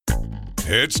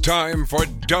It's time for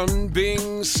Done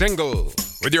Being Single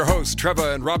with your hosts,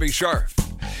 Trevor and Robbie Sharf.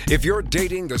 If you're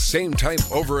dating the same type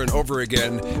over and over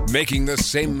again, making the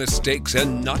same mistakes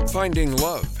and not finding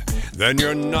love, then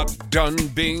you're not done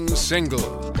being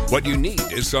single. What you need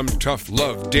is some tough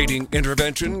love dating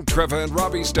intervention, Trevor and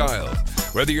Robbie style.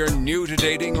 Whether you're new to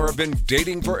dating or have been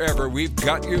dating forever, we've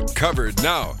got you covered.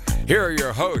 Now, here are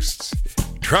your hosts,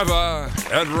 Trevor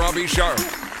and Robbie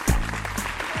Sharf.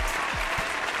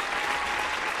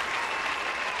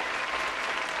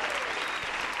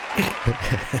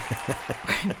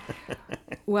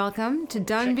 Welcome to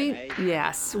Done Being...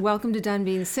 Yes, welcome to Done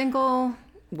Being Single.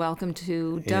 Welcome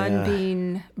to Done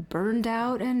Being Burned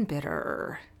Out and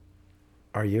Bitter.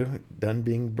 Are you done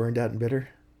being burned out and bitter?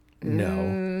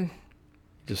 No.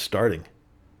 Just starting.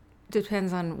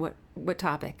 Depends on what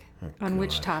topic. On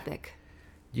which topic.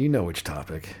 You know which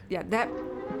topic. Yeah,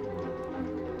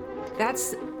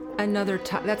 that's another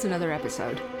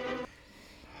episode.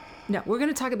 No, we're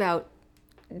going to talk about...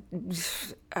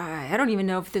 I don't even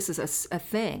know if this is a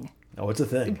thing. Oh, it's a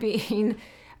thing.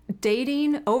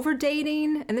 Dating,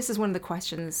 over-dating, and this is one of the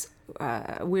questions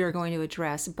we are going to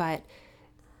address, but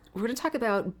we're going to talk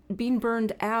about being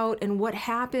burned out and what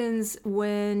happens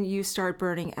when you start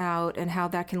burning out and how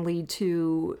that can lead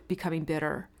to becoming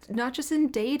bitter. Not just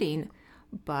in dating,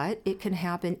 but it can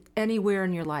happen anywhere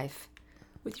in your life,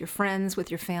 with your friends,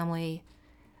 with your family.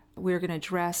 We're going to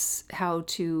address how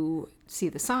to see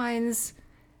the signs,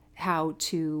 how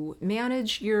to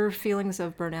manage your feelings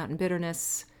of burnout and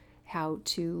bitterness, how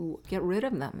to get rid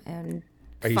of them. And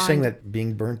are you saying that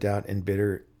being burnt out and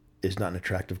bitter is not an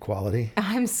attractive quality?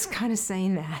 I'm kind of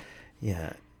saying that.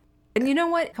 Yeah. And you know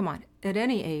what? Come on. At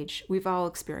any age, we've all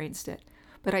experienced it.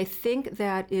 But I think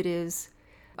that it is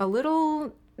a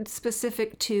little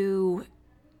specific to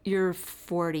your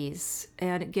 40s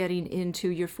and getting into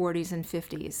your 40s and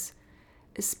 50s,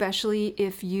 especially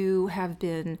if you have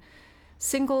been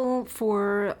single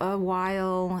for a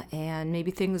while and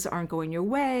maybe things aren't going your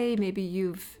way. Maybe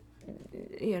you've,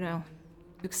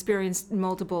 experienced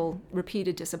multiple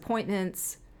repeated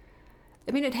disappointments.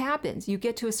 I mean, it happens. You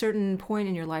get to a certain point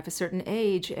in your life, a certain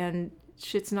age, and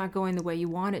shit's not going the way you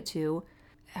want it to.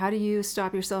 How do you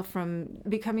stop yourself from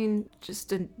becoming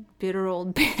just a bitter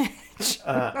old bitch?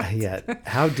 Yeah.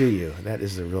 How do you? That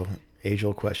is the real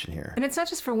age-old question here. And it's not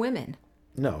just for women.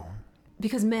 No.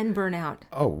 Because men burn out.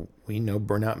 Oh, we know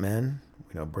burnout men.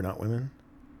 We know burnout women.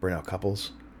 Burnout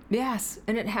couples. Yes,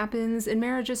 and it happens in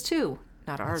marriages too.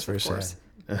 Not ours, of course.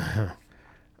 Oh,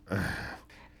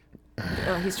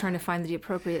 he's trying to find the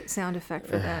appropriate sound effect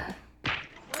for that.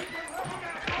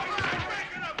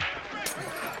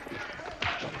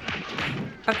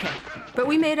 Okay, but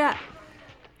we made up.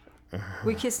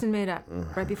 We kissed and made up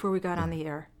right before we got on the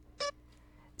air.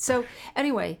 So,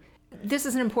 anyway, this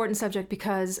is an important subject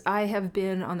because I have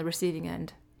been on the receiving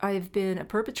end. I have been a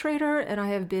perpetrator and I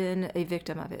have been a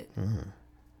victim of it.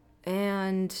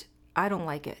 And I don't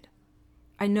like it.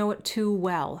 I know it too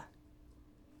well.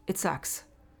 It sucks.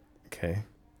 Okay.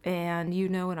 And you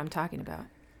know what I'm talking about.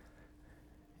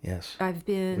 Yes. I've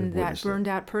been that burned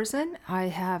out person.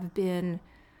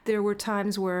 There were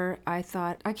times where I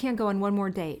thought, I can't go on one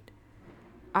more date.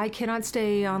 I cannot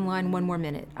stay online one more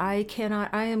minute. I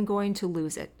am going to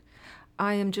lose it.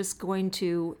 I am just going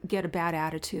to get a bad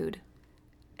attitude.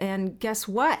 And guess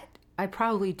what? I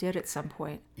probably did at some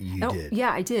point. You did?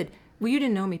 Yeah, I did. Well, you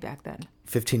didn't know me back then.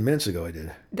 15 minutes ago I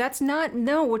did.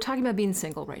 No, we're talking about being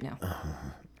single right now.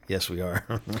 Yes, we are.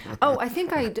 Oh, I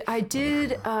think I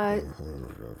did,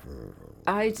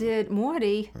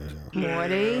 Morty.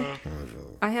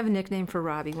 I have a nickname for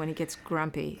Robbie when he gets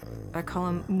grumpy. I call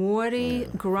him Morty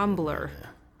Grumbler.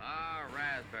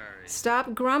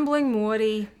 Stop grumbling,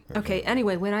 Morty. Okay,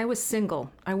 anyway, when I was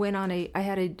single, I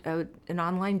had an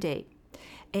online date.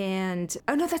 And,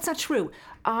 oh no, that's not true.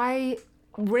 I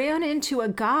ran into a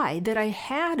guy that I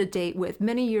had a date with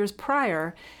many years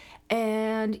prior.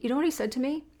 And you know what he said to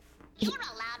me?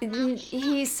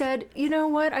 He said, you know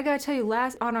what? I got to tell you,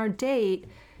 on our date,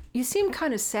 you seem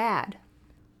kind of sad.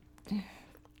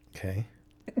 Okay.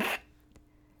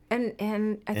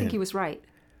 And I think he was right.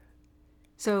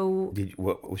 So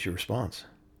what was your response?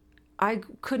 I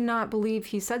could not believe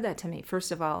he said that to me,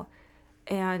 first of all.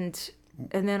 And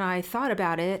then I thought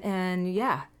about it, and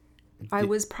yeah, I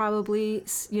was probably,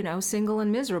 single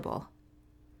and miserable.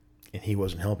 And he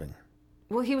wasn't helping.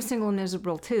 Well, he was single and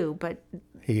miserable too, but...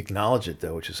 He acknowledged it,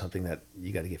 though, which is something that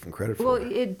you got to give him credit for. Well,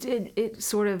 it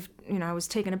sort of, I was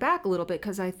taken aback a little bit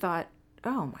because I thought,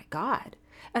 oh my God.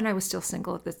 And I was still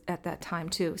single at that time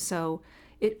too. So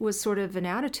it was sort of an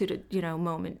attitude,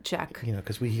 moment check.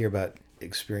 Because we hear about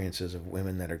experiences of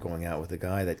women that are going out with a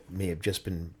guy that may have just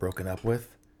been broken up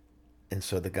with. And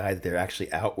so the guy that they're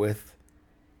actually out with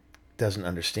doesn't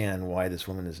understand why this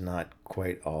woman is not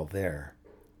quite all there.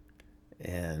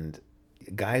 And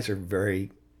guys are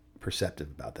very perceptive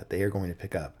about that. They are going to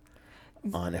pick up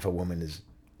on if a woman is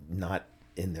not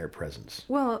in their presence.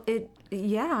 Well, it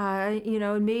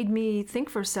made me think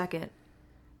for a second.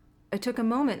 I took a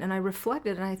moment and I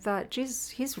reflected and I thought, geez,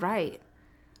 he's right.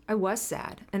 I was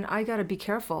sad, and I got to be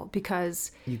careful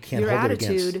because you can't your hold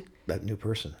attitude, it against that new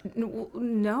person.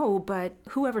 No, but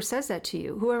whoever says that to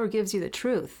you, whoever gives you the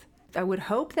truth, I would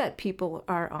hope that people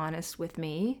are honest with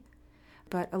me,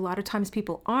 but a lot of times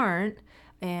people aren't,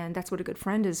 and that's what a good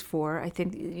friend is for. I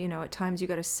think, at times you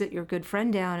got to sit your good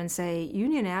friend down and say, you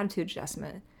need an attitude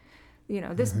adjustment.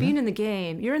 This being in the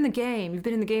game, you're in the game, you've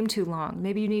been in the game too long.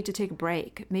 Maybe you need to take a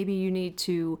break. Maybe you need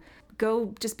to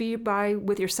go just be by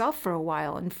with yourself for a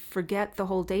while and forget the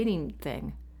whole dating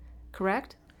thing.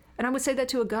 Correct? And I would say that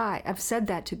to a guy. I've said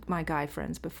that to my guy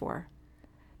friends before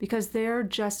because they're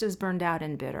just as burned out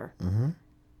and bitter. Mm-hmm.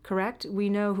 Correct? We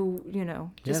know who,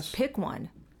 just pick one.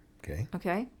 Okay.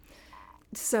 Okay?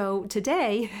 So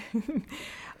today,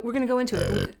 we're going to go into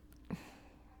it.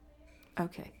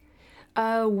 Okay.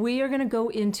 We are going to go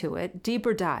into it,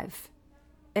 deeper dive,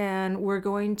 and we're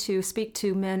going to speak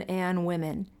to men and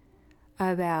women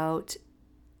about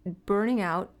burning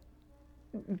out,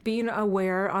 being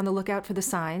aware, on the lookout for the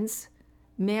signs,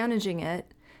 managing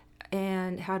it,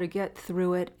 and how to get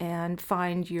through it and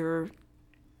find your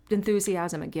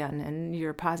enthusiasm again and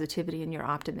your positivity and your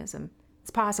optimism.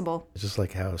 It's possible. It's just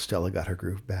like how Stella got her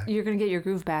groove back. You're going to get your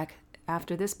groove back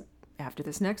after this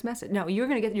next message. No, you're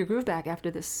going to get your groove back after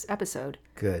this episode.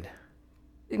 Good.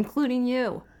 Including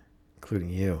you. Including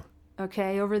you.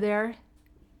 Okay, over there.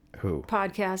 Who?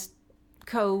 Podcast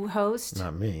co-host.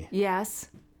 Not me. Yes.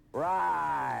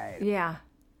 Right. Yeah.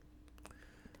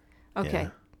 Okay. Yeah.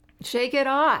 Shake it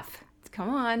off. Come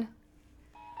on.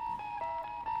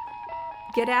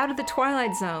 Get out of the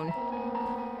Twilight Zone.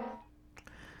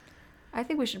 I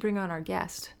think we should bring on our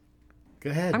guest.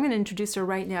 Go ahead. I'm going to introduce her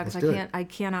right now because I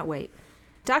cannot wait.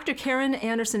 Dr. Karin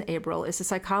Anderson Abrell is a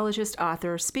psychologist,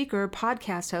 author, speaker,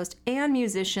 podcast host, and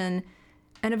musician,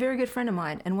 and a very good friend of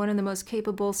mine, and one of the most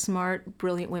capable, smart,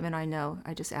 brilliant women I know.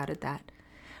 I just added that.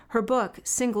 Her book,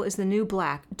 Single is the New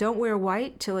Black. Don't wear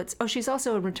white till it's... Oh, she's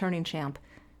also a returning champ.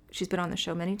 She's been on the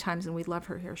show many times, and we love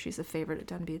her here. She's a favorite at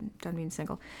Done Being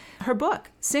Single. Her book,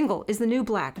 Single is the New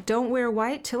Black. Don't wear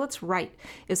white till it's right,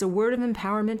 is a word of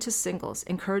empowerment to singles,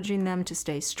 encouraging them to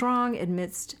stay strong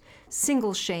amidst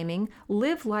single shaming,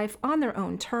 live life on their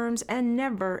own terms, and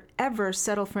never, ever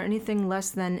settle for anything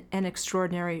less than an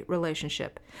extraordinary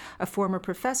relationship. A former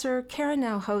professor, Karin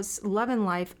now hosts Love and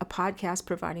Life, a podcast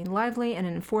providing lively and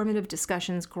informative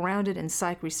discussions grounded in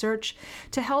psych research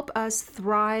to help us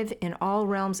thrive in all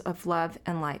realms of love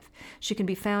and life. She can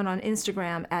be found on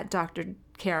Instagram at Dr.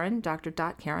 Karin,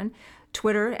 Dr.Karin,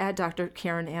 Twitter at Dr.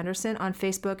 Karin Anderson, on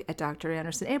Facebook at Dr.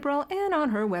 Anderson Abrell, and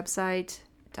on her website,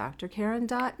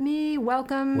 drkarin.me.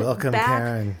 Welcome back,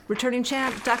 Karin. returning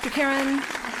champ, Dr. Karin.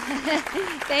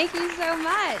 Thank you so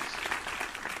much.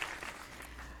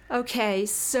 Okay,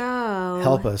 so...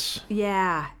 Help us.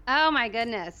 Yeah. Oh my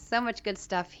goodness, so much good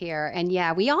stuff here. And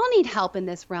yeah, we all need help in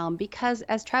this realm because,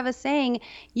 as Trevor's saying,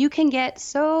 you can get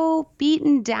so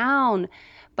beaten down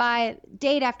by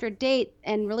date after date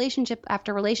and relationship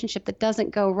after relationship that doesn't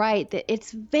go right that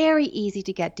it's very easy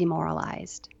to get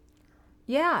demoralized.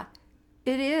 Yeah.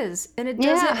 It is, and it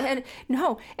doesn't.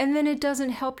 Yeah. And then it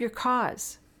doesn't help your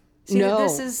cause. See, no,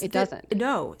 it doesn't.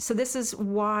 No, so this is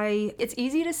why it's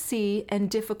easy to see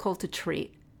and difficult to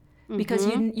treat, because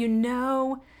you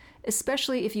know,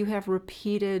 especially if you have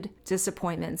repeated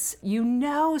disappointments, you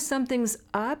know something's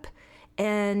up,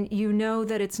 and you know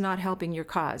that it's not helping your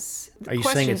cause. Are you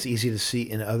saying it's easy to see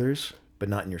in others, but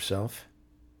not in yourself?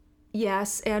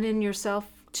 Yes, and in yourself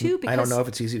too. Because I don't know if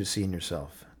it's easy to see in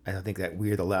yourself. I think that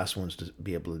we're the last ones to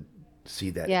be able to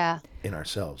see that in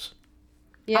ourselves.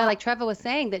 Yeah, like Trevor was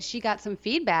saying, that she got some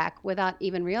feedback without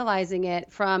even realizing it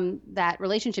from that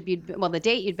relationship the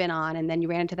date you'd been on, and then you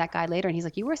ran into that guy later, and he's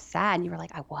like, you were sad, and you were like,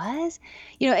 I was?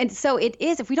 And so it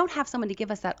is, if we don't have someone to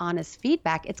give us that honest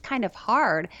feedback, it's kind of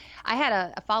hard. I had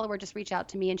a follower just reach out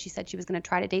to me, and she said she was going to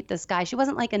try to date this guy. She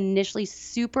wasn't like initially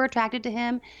super attracted to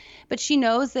him, but she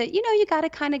knows that, you got to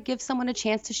kind of give someone a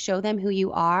chance to show them who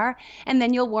you are, and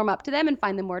then you'll warm up to them and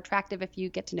find them more attractive if you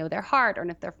get to know their heart, or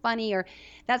if they're funny, or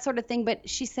that sort of thing. But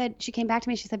she said, she came back to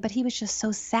me, she said, but he was just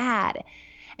so sad.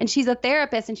 And she's a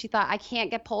therapist, and she thought, I can't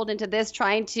get pulled into this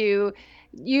trying to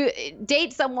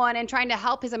date someone and trying to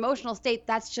help his emotional state.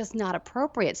 That's just not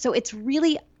appropriate. So it's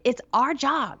our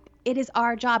job it is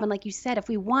our job. And like you said, if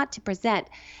we want to present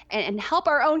and help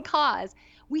our own cause,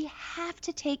 we have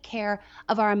to take care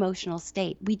of our emotional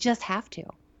state. We just have to.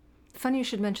 Funny you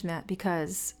should mention that,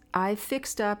 because I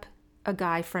fixed up a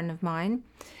guy friend of mine,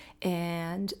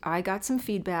 and I got some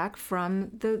feedback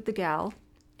from the gal,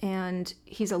 and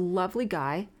he's a lovely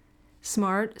guy,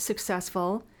 smart,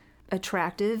 successful,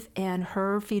 attractive, and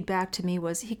her feedback to me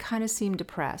was he kind of seemed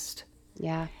depressed.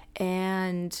 Yeah.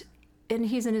 And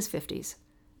he's in his 50s.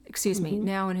 Excuse me,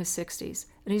 now in his 60s.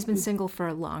 And he's been single for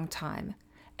a long time.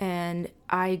 And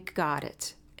I got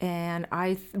it. And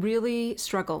I really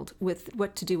struggled with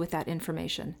what to do with that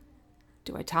information.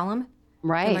 Do I tell him?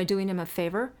 Right. Am I doing him a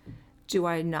favor? Do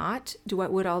I not?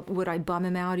 Would I bum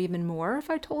him out even more if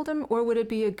I told him? Or would it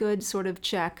be a good sort of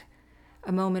check,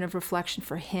 a moment of reflection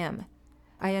for him?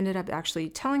 I ended up actually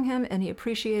telling him, and he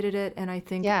appreciated it. And I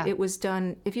think it was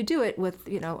done, if you do it with,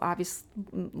 obvious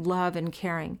love and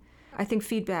caring, I think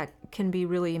feedback can be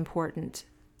really important.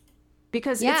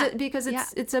 Because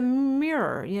it's a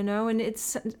mirror, and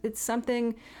it's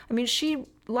something. I mean, she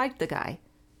liked the guy,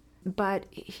 but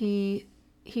he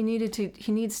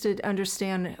needs to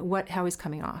understand how he's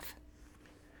coming off.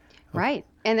 Right.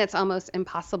 And it's almost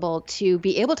impossible to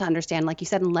be able to understand, like you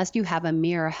said, unless you have a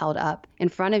mirror held up in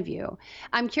front of you.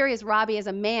 I'm curious, Robbie, as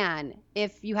a man,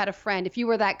 if you had a friend, if you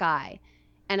were that guy,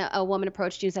 and a woman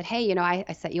approached you and said, "Hey,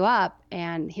 I set you up,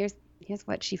 and here's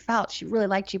what she felt. She really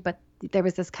liked you, but there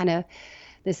was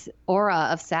this aura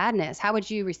of sadness." How would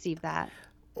you receive that?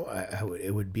 Well,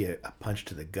 it would be a punch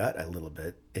to the gut a little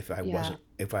bit if I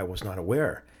was not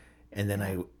aware. And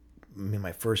then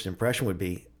my first impression would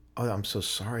be, "Oh, I'm so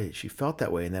sorry she felt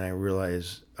that way." And then I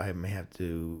realized I may have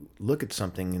to look at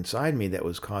something inside me that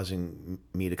was causing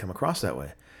me to come across that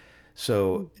way.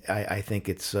 So I think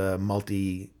it's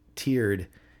multi-tiered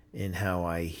in how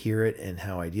I hear it and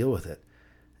how I deal with it.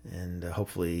 And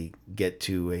hopefully get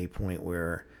to a point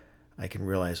where I can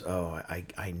realize,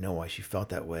 I know why she felt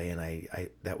that way, and I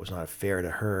that was not fair to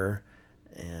her,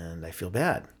 and I feel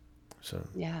bad. So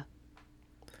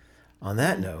on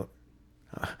that note,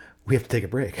 we have to take a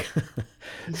break.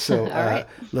 So right.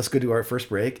 Let's go to our first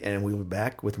break, and we'll be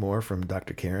back with more from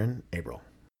Dr. Karin Abrell.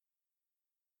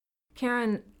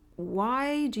 Karin,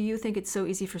 why do you think it's so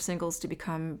easy for singles to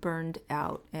become burned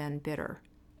out and bitter?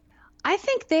 I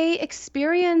think they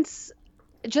experience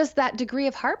just that degree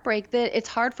of heartbreak that it's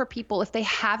hard for people if they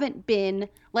haven't been,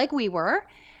 like we were,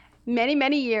 many,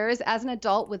 many years as an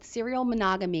adult with serial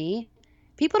monogamy.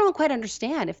 People don't quite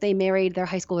understand if they married their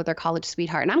high school or their college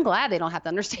sweetheart. And I'm glad they don't have to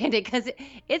understand it, because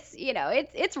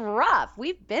it's rough.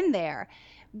 We've been there.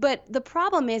 But the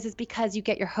problem is because you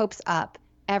get your hopes up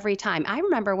every time. I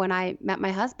remember when I met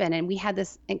my husband and we had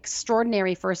this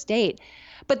extraordinary first date,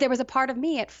 but there was a part of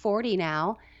me at 40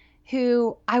 now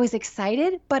who I was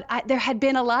excited, but there had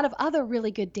been a lot of other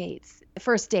really good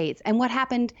first dates. And what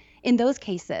happened in those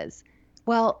cases?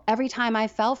 Well, every time I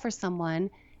fell for someone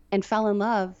and fell in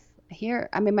love,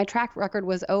 my track record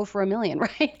was 0 for a million,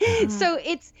 right? Mm-hmm. So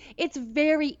it's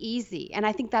very easy. And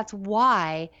I think that's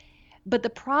why. But the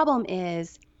problem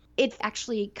is it's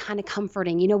actually kind of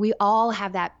comforting. We all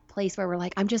have that place where we're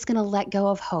like, I'm just going to let go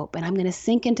of hope and I'm going to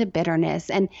sink into bitterness.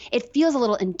 And it feels a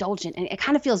little indulgent and it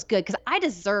kind of feels good because I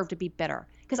deserve to be bitter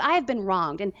because I have been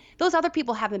wronged. And those other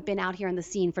people haven't been out here in the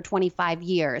scene for 25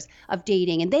 years of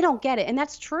dating and they don't get it. And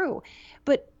that's true.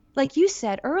 But like you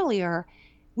said earlier,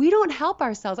 we don't help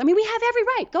ourselves. I mean, we have every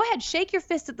right. Go ahead, shake your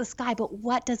fist at the sky. But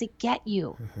what does it get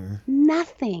you? Mm-hmm.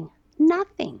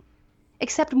 Nothing.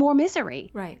 Except more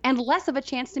misery, right? And less of a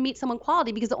chance to meet someone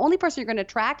quality, because the only person you're going to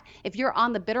attract if you're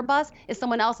on the bitter bus is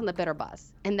someone else on the bitter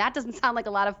bus. And that doesn't sound like a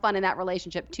lot of fun in that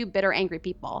relationship, two bitter, angry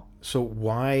people. So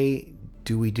why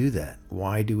do we do that?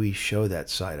 Why do we show that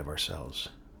side of ourselves?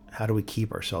 How do we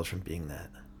keep ourselves from being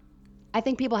that? I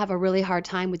think people have a really hard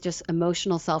time with just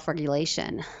emotional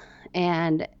self-regulation.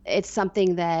 And it's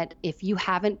something that if you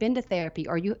haven't been to therapy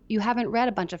or you haven't read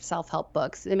a bunch of self-help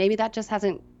books, and maybe that just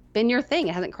hasn't been your thing.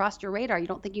 It hasn't crossed your radar. You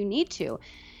don't think you need to,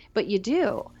 but you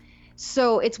do.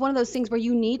 So it's one of those things where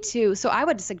you need to. So I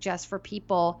would suggest for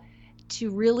people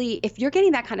to really, if you're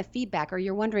getting that kind of feedback or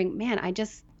you're wondering, man,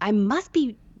 I must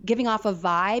be giving off a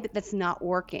vibe that's not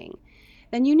working,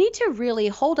 then you need to really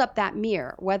hold up that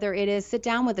mirror, whether it is sit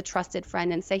down with a trusted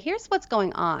friend and say, here's what's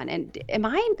going on. And am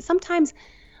I sometimes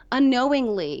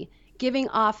unknowingly giving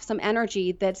off some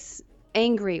energy that's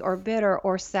angry or bitter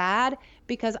or sad?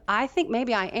 Because I think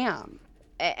maybe I am.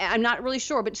 I'm not really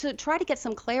sure, but to try to get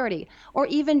some clarity, or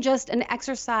even just an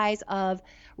exercise of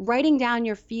writing down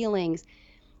your feelings.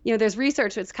 There's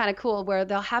research that's kind of cool where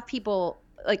they'll have people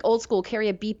like old school, carry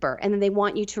a beeper, and then they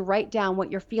want you to write down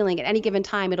what you're feeling at any given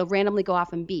time. It'll randomly go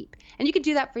off and beep. And you can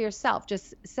do that for yourself.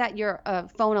 Just set your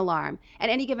phone alarm at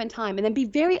any given time, and then be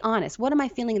very honest. What am I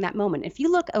feeling in that moment? If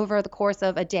you look over the course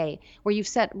of a day where you've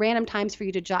set random times for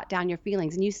you to jot down your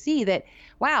feelings, and you see that,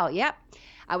 wow, yep,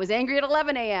 I was angry at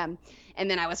 11 a.m., and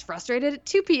then I was frustrated at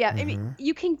 2 p.m. I mean,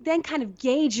 you can then kind of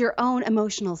gauge your own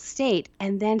emotional state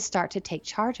and then start to take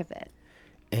charge of it.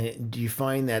 And do you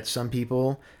find that some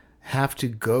people have to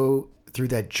go through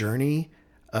that journey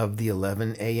of the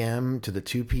 11 a.m. to the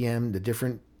 2 p.m., the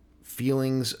different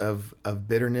feelings of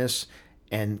bitterness,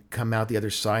 and come out the other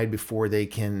side before they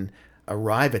can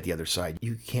arrive at the other side?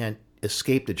 You can't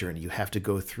escape the journey. You have to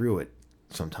go through it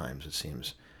sometimes, it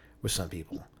seems, with some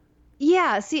people.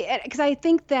 Yeah, see, because I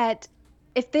think that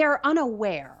if they're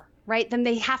unaware, right, then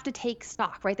they have to take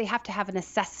stock, right? They have to have an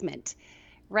assessment,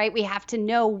 right? We have to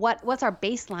know what's our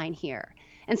baseline here.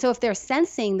 And so if they're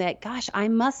sensing that, gosh, I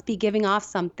must be giving off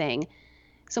something,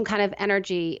 some kind of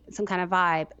energy, some kind of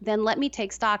vibe, then let me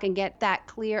take stock and get that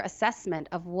clear assessment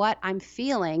of what I'm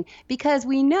feeling, because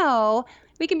we know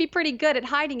we can be pretty good at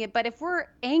hiding it. But if we're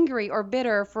angry or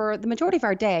bitter for the majority of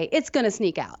our day, it's going to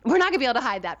sneak out. We're not going to be able to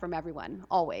hide that from everyone,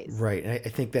 always. Right. And I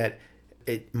think that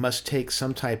it must take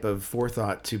some type of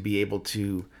forethought to be able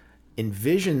to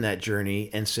envision that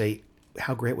journey and say,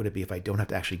 how great would it be if I don't have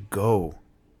to actually go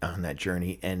on that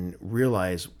journey and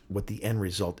realize what the end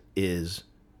result is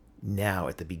now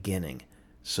at the beginning.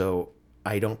 So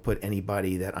I don't put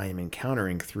anybody that I am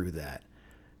encountering through that,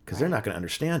 because they're not going to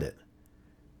understand it.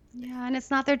 Yeah, and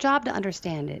it's not their job to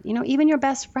understand it. You know, even your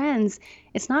best friends,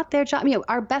 it's not their job. You know,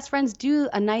 our best friends do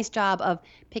a nice job of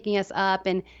picking us up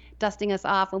and dusting us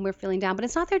off when we're feeling down, but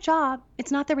it's not their job.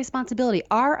 It's not their responsibility.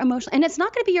 Our emotional, and it's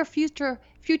not going to be your future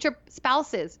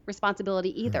spouse's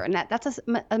responsibility either. And that's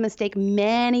a mistake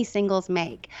many singles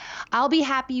make. I'll be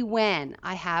happy when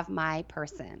I have my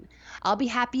person. I'll be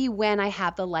happy when I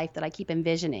have the life that I keep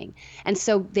envisioning. And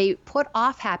so they put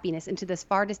off happiness into this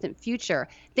far distant future,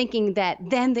 thinking that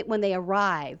then that when they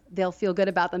arrive, they'll feel good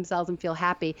about themselves and feel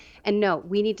happy. And no,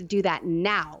 we need to do that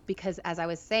now, because as I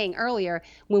was saying earlier,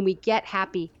 when we get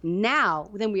happy now,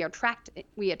 then we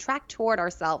attract toward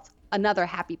ourselves another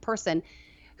happy person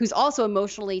who's also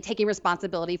emotionally taking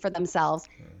responsibility for themselves.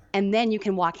 And then you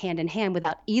can walk hand in hand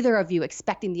without either of you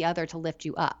expecting the other to lift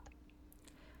you up.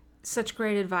 Such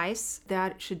great advice.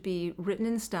 That should be written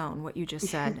in stone, what you just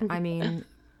said. I mean,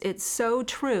 it's so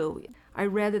true. I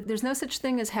read that there's no such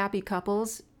thing as happy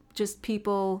couples, just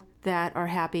people that are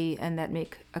happy and that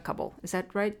make a couple. Is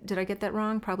that right? Did I get that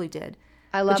wrong? Probably did.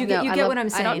 I love you get what I'm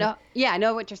saying. I don't know. Yeah, I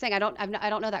know what you're saying. I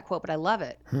don't know that quote, but I love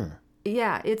it.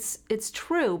 Yeah, it's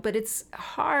true, but it's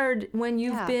hard when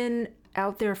you've been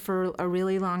out there for a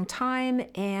really long time,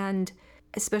 and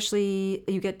especially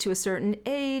you get to a certain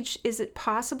age. Is it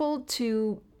possible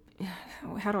to,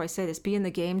 how do I say this, be in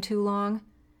the game too long?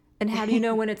 And how do you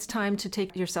know when it's time to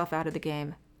take yourself out of the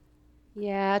game?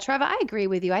 Yeah, Trevor, I agree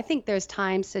with you. I think there's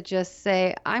times to just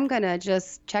say, I'm going to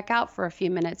just check out for a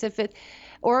few minutes,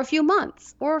 or a few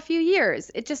months, or a few years.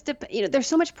 It just, there's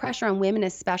so much pressure on women,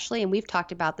 especially, and we've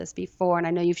talked about this before, and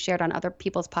I know you've shared on other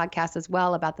people's podcasts as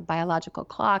well about the biological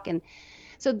clock. And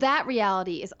so that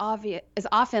reality is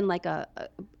often like a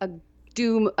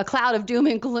cloud of doom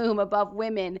and gloom above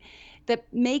women that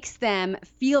makes them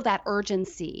feel that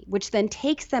urgency, which then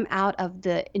takes them out of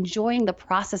enjoying the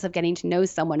process of getting to know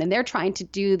someone. And they're trying to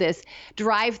do this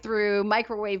drive-through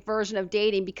microwave version of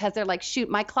dating because they're like, shoot,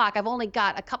 my clock, I've only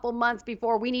got a couple months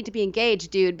before we need to be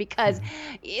engaged, dude, because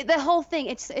the whole thing,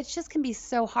 it's just can be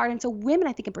so hard. And so women,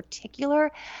 I think in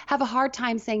particular, have a hard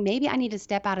time saying, maybe I need to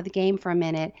step out of the game for a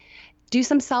minute, do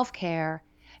some self-care,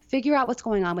 figure out what's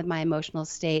going on with my emotional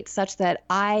state such that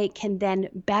I can then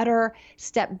better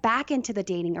step back into the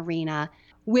dating arena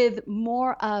with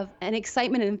more of an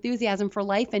excitement and enthusiasm for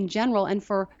life in general and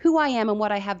for who I am and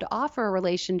what I have to offer a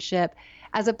relationship,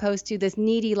 as opposed to this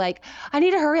needy, like, I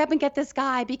need to hurry up and get this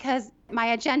guy because my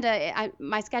agenda,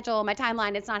 my schedule, my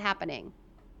timeline, it's not happening.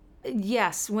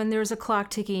 Yes, when there's a clock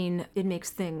ticking, it makes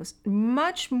things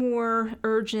much more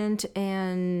urgent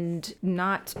and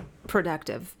not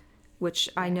productive, which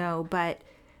I know. But,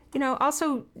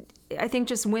 also, I think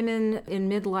just women in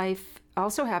midlife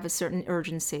also have a certain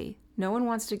urgency. No one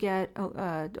wants to get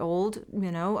old,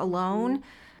 alone.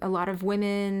 A lot of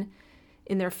women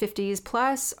in their 50s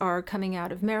plus are coming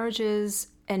out of marriages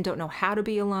and don't know how to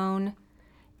be alone.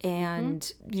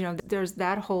 And, there's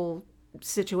that whole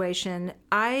situation.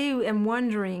 I am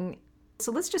wondering,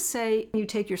 so let's just say you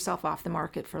take yourself off the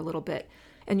market for a little bit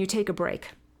and you take a break.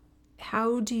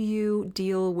 How do you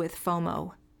deal with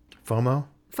FOMO? FOMO?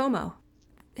 FOMO.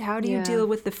 How do you deal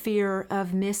with the fear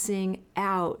of missing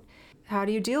out? How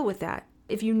do you deal with that?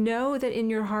 If you know that in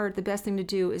your heart the best thing to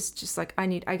do is just like,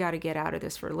 I got to get out of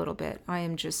this for a little bit. I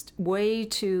am just way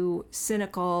too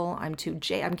cynical. I'm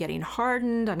getting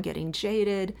hardened. I'm getting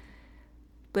jaded.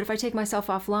 But if I take myself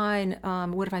offline,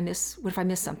 what if I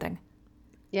miss something?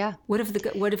 Yeah. What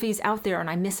if he's out there and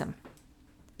I miss him?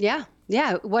 Yeah.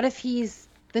 Yeah. What if he's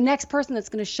the next person that's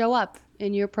going to show up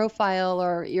in your profile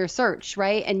or your search,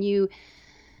 right? And you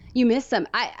miss them.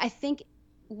 I think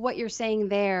what you're saying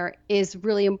there is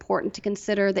really important to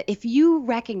consider, that if you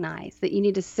recognize that you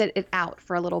need to sit it out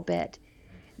for a little bit,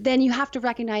 then you have to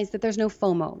recognize that there's no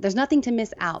FOMO. There's nothing to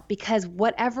miss out, because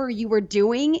whatever you were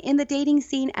doing in the dating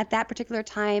scene at that particular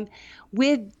time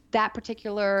with that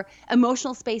particular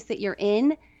emotional space that you're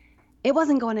in, it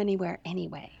wasn't going anywhere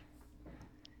anyway.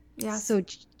 Yeah. So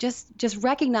just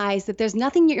recognize that there's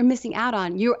nothing you're missing out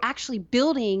on. You're actually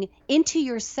building into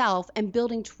yourself and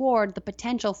building toward the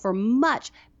potential for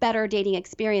much better dating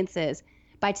experiences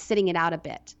by sitting it out a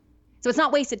bit. So it's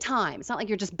not wasted time. It's not like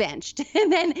you're just benched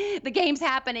and then the game's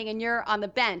happening and you're on the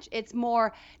bench. It's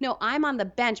more, no, I'm on the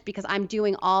bench because I'm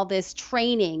doing all this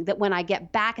training that when I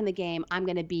get back in the game, I'm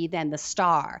going to be then the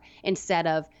star, instead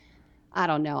of, I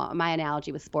don't know, my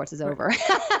analogy with sports is over.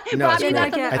 No, Robbie,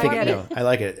 it's great. I think I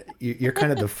like it. You're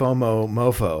kind of the FOMO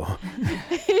mofo.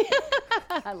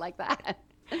 I like that.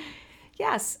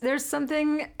 Yes, there's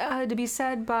something to be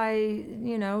said by,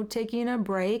 taking a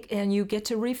break, and you get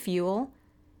to refuel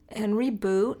and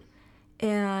reboot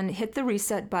and hit the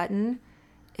reset button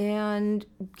and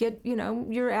get,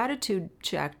 your attitude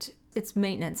checked. It's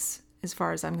maintenance as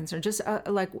far as I'm concerned, just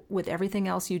like with everything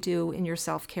else you do in your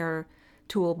self-care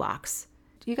toolbox.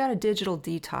 You got a digital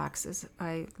detox, as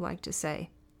I like to say.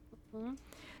 Mm-hmm.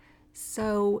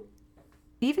 So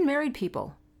even married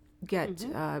people get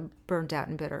burnt out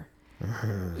and bitter.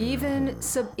 Even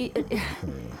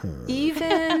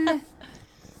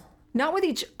not with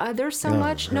each other so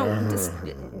much.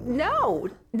 No,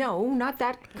 not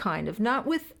that kind of. Not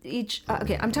with each.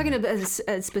 Okay, I'm talking about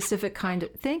a specific kind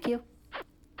of. Thank you.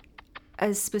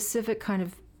 A specific kind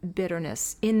of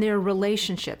bitterness in their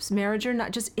relationships, marriage or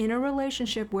not, just in a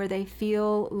relationship where they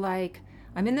feel like,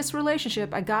 I'm in this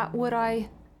relationship, I got what I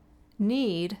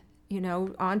need,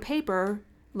 on paper,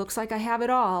 looks like I have it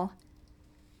all,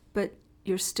 but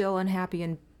you're still unhappy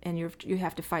and you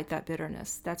have to fight that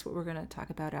bitterness. That's what we're going to talk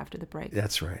about after the break.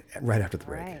 That's right. Right after the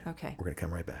break. Right. Okay. We're going to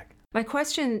come right back. My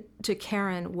question to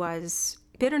Karin was,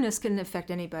 bitterness can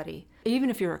affect anybody, even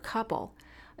if you're a couple.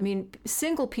 I mean,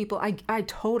 single people, I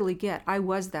totally get. I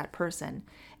was that person.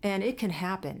 And it can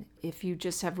happen if you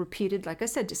just have repeated, like I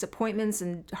said, disappointments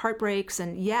and heartbreaks.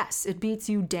 And yes, it beats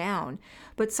you down.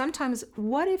 But sometimes,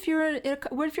 what if you're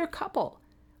a couple?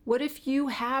 What if you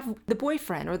have the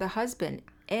boyfriend or the husband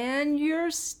and you're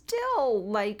still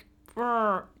like,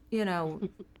 how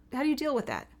do you deal with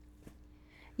that?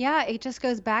 Yeah, it just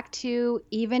goes back to,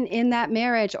 even in that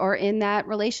marriage or in that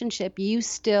relationship, you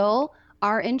still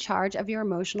are in charge of your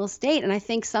emotional state. And I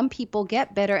think some people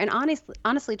get bitter. And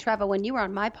honestly, Trevor, when you were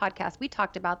on my podcast, we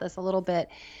talked about this a little bit,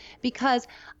 because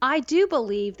I do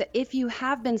believe that if you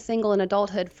have been single in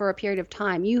adulthood for a period of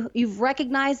time, you've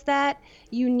recognized that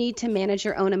you need to manage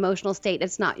your own emotional state.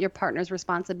 It's not your partner's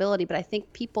responsibility. But I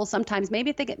think people sometimes,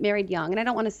 maybe if they get married young, and I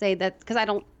don't want to say that because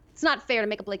it's not fair to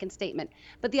make a blanket statement,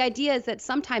 but the idea is that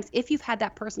sometimes if you've had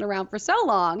that person around for so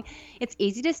long, it's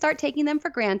easy to start taking them for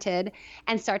granted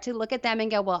and start to look at them and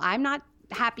go, well, I'm not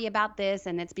happy about this,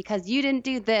 and it's because you didn't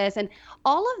do this. And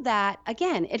all of that,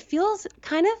 again, it feels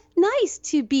kind of nice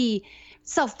to be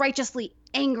self-righteously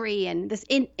angry and this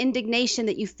indignation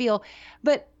that you feel.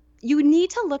 But you need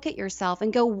to look at yourself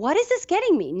and go, what is this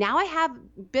getting me? Now I have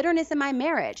bitterness in my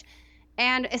marriage.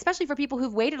 And especially for people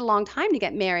who've waited a long time to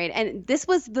get married, and this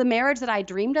was the marriage that I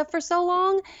dreamed of for so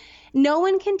long, no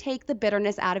one can take the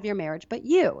bitterness out of your marriage but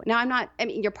you. Now,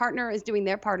 your partner is doing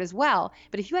their part as well,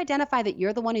 but if you identify that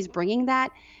you're the one who's bringing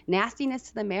that nastiness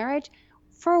to the marriage,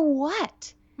 for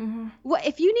what? Mm-hmm. Well,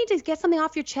 if you need to get something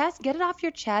off your chest, get it off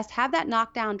your chest, have that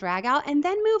knockdown, drag out, and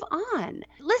then move on.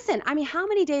 Listen, how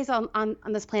many days on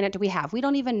this planet do we have? We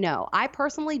don't even know. I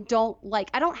personally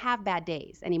I don't have bad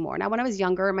days anymore. Now, when I was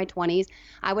younger in my 20s,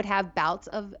 I would have bouts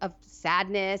of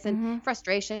sadness and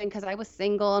frustration because I was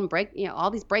single and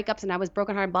all these breakups and I was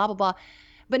brokenhearted, blah, blah, blah.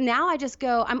 But now I just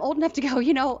go, I'm old enough to go,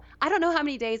 I don't know how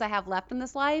many days I have left in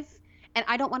this life, and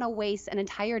I don't want to waste an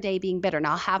entire day being bitter.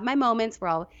 Now, I'll have my moments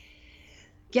where I'll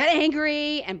get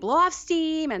angry and blow off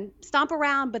steam and stomp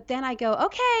around. But then I go,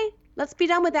 okay, let's be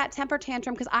done with that temper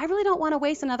tantrum, because I really don't want to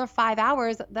waste another 5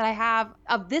 hours that I have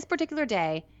of this particular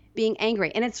day being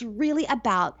angry. And it's really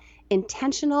about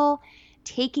intentional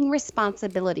taking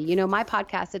responsibility. You know, my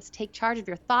podcast, it's take charge of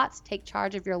your thoughts, take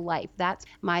charge of your life. That's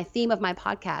my theme of my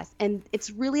podcast. And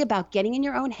it's really about getting in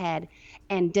your own head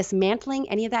and dismantling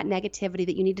any of that negativity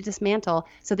that you need to dismantle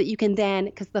so that you can then,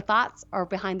 because the thoughts are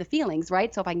behind the feelings,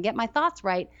 right? So if I can get my thoughts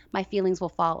right, my feelings will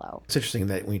follow. It's interesting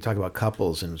that when you talk about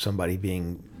couples and somebody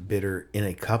being bitter in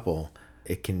a couple,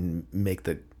 it can make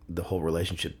the whole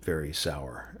relationship very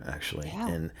sour, actually. Yeah.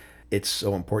 And it's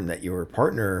so important that your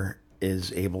partner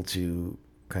is able to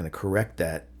kind of correct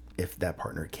that if that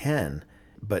partner can.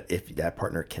 But if that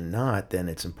partner cannot, then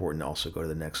it's important to also go to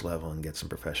the next level and get some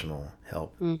professional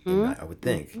help, I would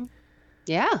think.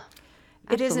 Yeah.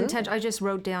 It is Absolutely. intentional. I just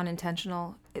wrote down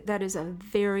intentional. That's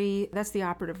the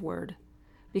operative word,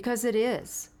 because it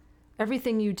is.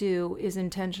 Everything you do is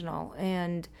intentional,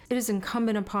 and it is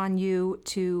incumbent upon you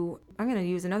to, I'm going to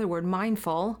use another word,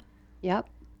 mindful, Yep.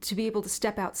 to be able to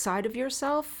step outside of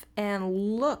yourself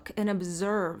and look and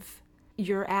observe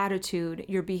your attitude,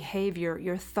 your behavior,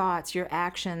 your thoughts, your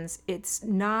actions. It's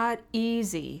not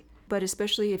easy, but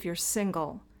especially if you're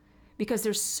single, because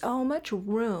there's so much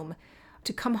room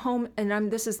to come home. And I'm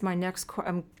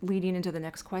leading into the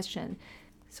next question.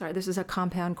 Sorry, this is a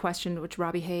compound question, which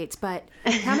Robbie hates, but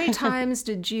how many times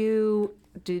did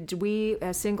we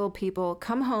as single people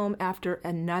come home after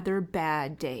another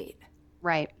bad date?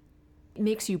 Right. It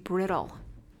makes you brittle,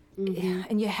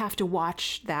 and you have to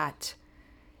watch that.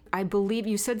 I believe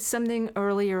you said something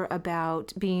earlier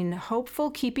about being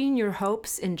hopeful, keeping your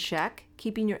hopes in check,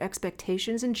 keeping your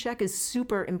expectations in check is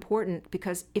super important,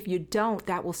 because if you don't,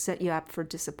 that will set you up for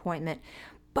disappointment.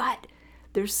 But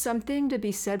there's something to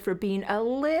be said for being a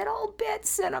little bit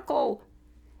cynical.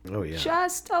 Oh, yeah.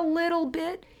 Just a little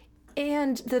bit.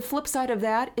 And the flip side of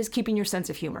that is keeping your sense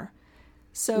of humor.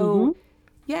 So,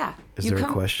 yeah. Is there a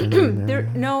question in there?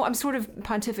 No, I'm sort of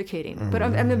pontificating, but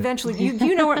I'm eventually,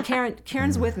 you know what,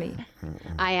 Karen's with me.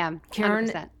 I am. Karen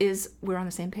 100%. we're on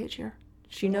the same page here.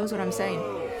 She knows what I'm saying.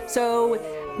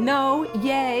 So, no,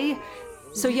 yay.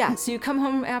 So, yeah, so you come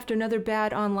home after another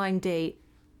bad online date,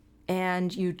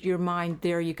 and your mind,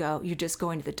 there you go. You're just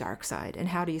going to the dark side. And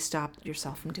how do you stop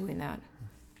yourself from doing that?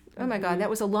 Oh my God, that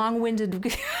was a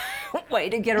long-winded way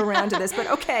to get around to this, but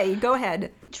okay, go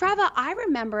ahead. Treva, I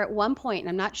remember at one point, and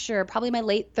I'm not sure, probably my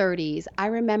late 30s, I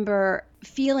remember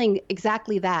feeling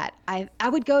exactly that. I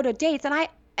would go to dates, and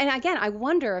again, I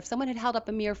wonder if someone had held up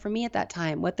a mirror for me at that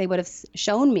time, what they would have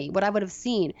shown me, what I would have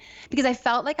seen, because I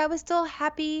felt like I was still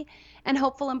happy and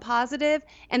hopeful and positive,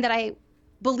 and that I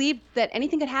believed that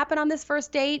anything could happen on this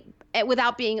first date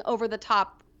without being over the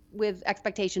top with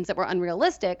expectations that were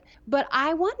unrealistic. But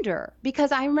I wonder,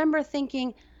 because I remember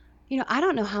thinking, I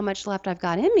don't know how much left I've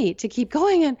got in me to keep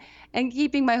going and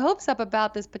keeping my hopes up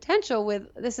about this potential.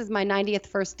 This is my 90th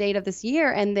first date of this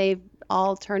year, and they've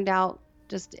all turned out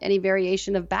just any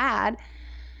variation of bad.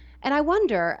 And I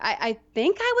wonder, I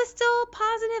think I was still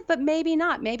positive, but maybe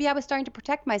not. Maybe I was starting to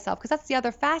protect myself, because that's the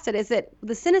other facet, is that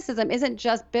the cynicism isn't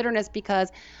just bitterness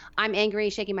because I'm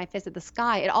angry, shaking my fist at the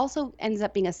sky. It also ends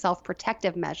up being a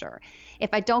self-protective measure.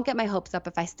 If I don't get my hopes up,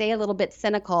 if I stay a little bit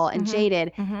cynical and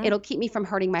jaded, it'll keep me from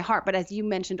hurting my heart. But as you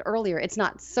mentioned earlier, it's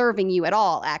not serving you at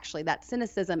all, actually. That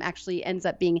cynicism actually ends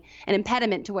up being an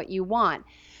impediment to what you want.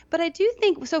 But I do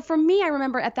think, so for me, I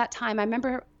remember at that time,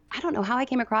 I don't know how I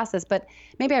came across this, but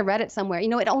maybe I read it somewhere.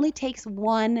 It only takes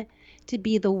one to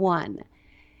be the one.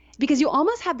 Because you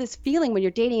almost have this feeling when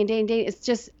you're dating and dating and dating, it's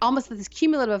just almost this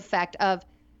cumulative effect of,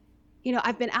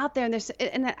 I've been out there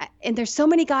and there's so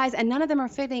many guys and none of them are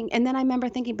fitting. And then I remember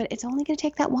thinking, but it's only going to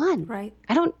take that one. Right.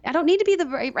 I don't need to be the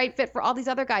right fit for all these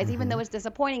other guys, even though it's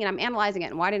disappointing and I'm analyzing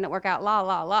it and why didn't it work out, la,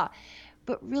 la, la.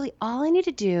 But really, all I need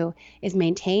to do is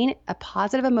maintain a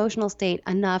positive emotional state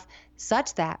enough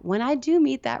such that when I do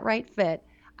meet that right fit,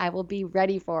 I will be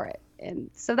ready for it.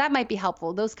 And so that might be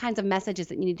helpful, those kinds of messages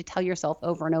that you need to tell yourself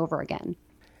over and over again.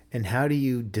 And how do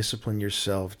you discipline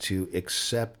yourself to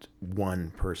accept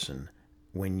one person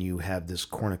when you have this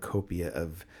cornucopia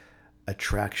of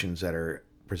attractions that are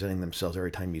presenting themselves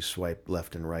every time you swipe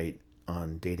left and right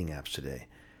on dating apps today?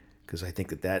 Because I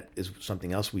think that is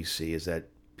something else we see, is that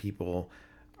people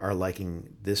are liking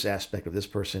this aspect of this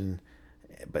person,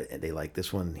 but they like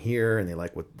this one here, and they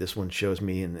like what this one shows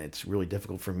me, and it's really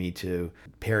difficult for me to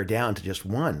pare down to just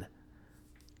one.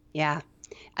 Yeah,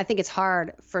 I think it's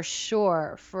hard for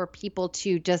sure for people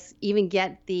to just even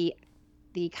get the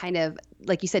kind of,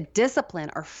 like you said,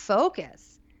 discipline or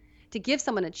focus to give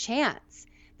someone a chance.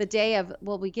 The day of,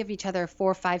 we give each other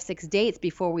 4, 5, 6 dates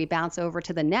before we bounce over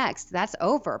to the next. That's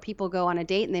over. People go on a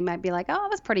date and they might be like, oh,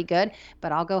 it was pretty good,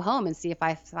 but I'll go home and see if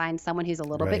I find someone who's a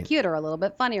little bit cuter, a little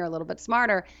bit funnier, a little bit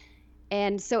smarter.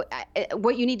 And so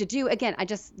what you need to do, again,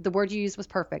 the word you used was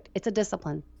perfect. It's a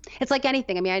discipline. It's like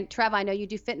anything. I mean, Trev, I know you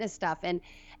do fitness stuff, and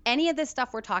any of this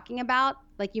stuff we're talking about,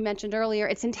 like you mentioned earlier,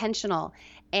 it's intentional,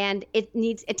 and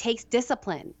it takes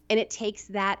discipline, and it takes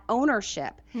that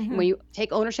ownership. And when you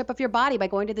take ownership of your body by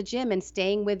going to the gym and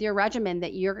staying with your regimen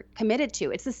that you're committed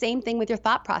to, it's the same thing with your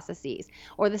thought processes,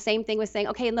 or the same thing with saying,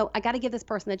 okay, no, I got to give this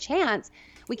person a chance.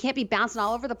 We can't be bouncing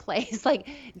all over the place like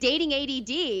dating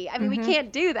ADD. I mean, we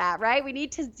can't do that, right? We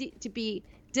need to be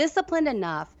disciplined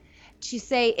enough to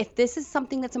say, if this is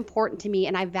something that's important to me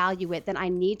and I value it, then I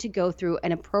need to go through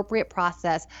an appropriate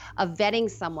process of vetting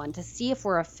someone to see if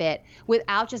we're a fit,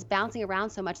 without just bouncing around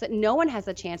so much that no one has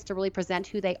a chance to really present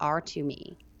who they are to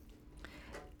me.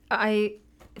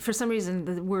 For some reason,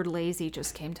 the word lazy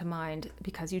just came to mind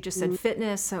because you just said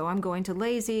fitness, so I'm going to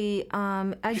lazy.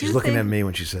 She's looking at me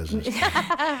when she says this.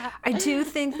 I do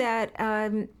think that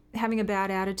having a bad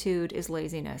attitude is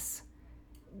laziness.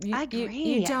 I agree.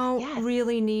 You don't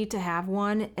really need to have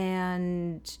one,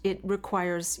 and it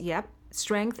requires,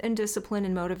 strength and discipline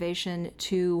and motivation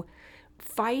to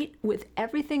fight with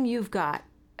everything you've got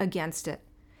against it.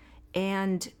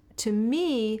 And to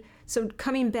me, so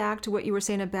coming back to what you were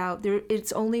saying about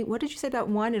it's only, what did you say about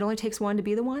one? It only takes one to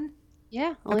be the one?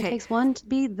 Yeah, only takes one to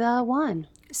be the one.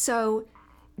 So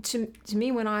to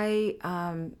me, when I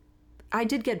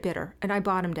did get bitter and I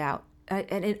bottomed out,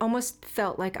 and it almost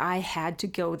felt like I had to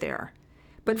go there.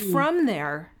 But from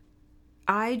there,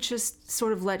 I just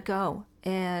sort of let go.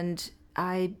 And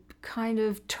I kind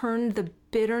of turned the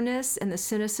bitterness and the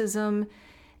cynicism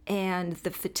and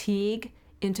the fatigue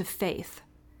into faith.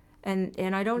 And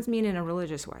I don't mean in a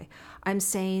religious way. I'm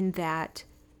saying that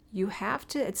you have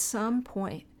to, at some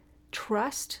point,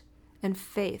 trust and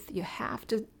faith. You have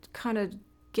to kind of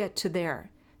get to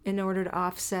there in order to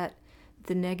offset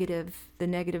the negative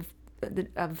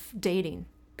of dating,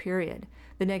 period.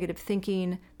 The negative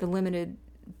thinking, the limited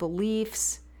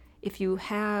beliefs. If you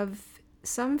have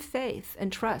some faith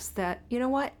and trust that, you know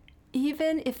what,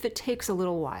 even if it takes a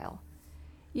little while,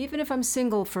 even if I'm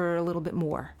single for a little bit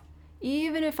more,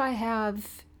 even if I have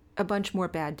a bunch more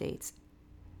bad dates,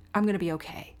 I'm going to be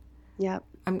okay. Yep.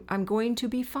 I'm going to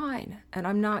be fine, and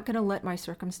I'm not going to let my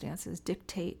circumstances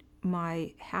dictate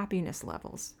my happiness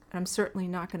levels. And I'm certainly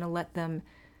not going to let them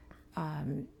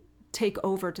take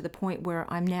over to the point where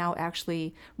I'm now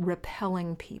actually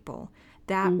repelling people.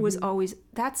 That was always,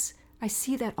 I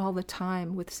see that all the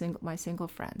time with my single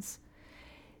friends.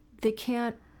 They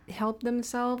can't help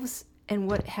themselves, and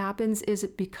what happens is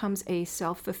it becomes a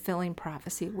self-fulfilling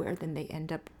prophecy where then they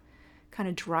end up kind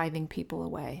of driving people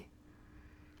away.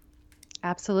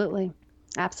 Absolutely.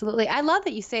 Absolutely. I love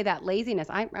that you say that, laziness.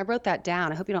 I wrote that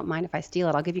down. I hope you don't mind if I steal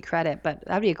it. I'll give you credit, but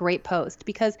that'd be a great post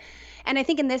because, and I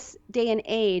think in this day and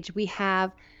age, we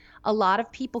have a lot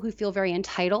of people who feel very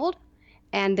entitled,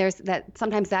 and there's that,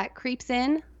 sometimes that creeps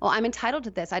in. Well, I'm entitled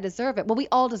to this. I deserve it. Well, we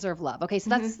all deserve love. Okay. So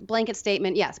that's a blanket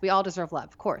statement. Yes, we all deserve love,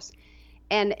 of course.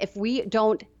 And if we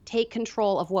don't take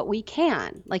control of what we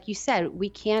can, like you said, we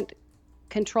can't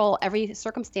control every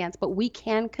circumstance, but we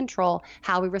can control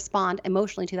how we respond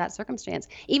emotionally to that circumstance.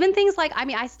 Even things like,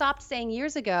 I stopped saying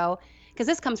years ago, because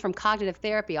this comes from cognitive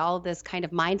therapy, all of this kind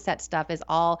of mindset stuff is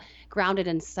all grounded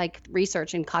in psych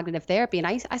research and cognitive therapy. And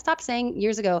I stopped saying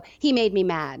years ago, he made me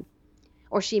mad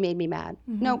or she made me mad.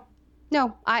 No,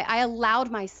 I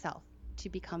allowed myself to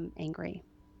become angry.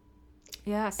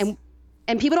 Yes.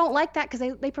 And people don't like that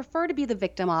because they prefer to be the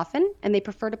victim often, and they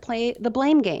prefer to play the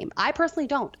blame game. I personally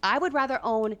don't. I would rather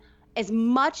own as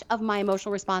much of my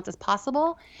emotional response as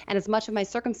possible and as much of my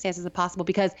circumstances as possible,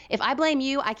 because if I blame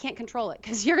you, I can't control it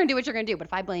because you're going to do what you're going to do. But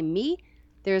if I blame me,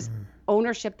 there's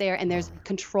ownership there and there's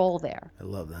control there. I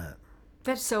love that.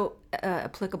 That's so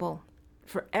applicable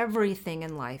for everything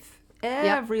in life.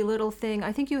 Every little thing.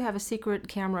 I think you have a secret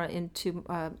camera into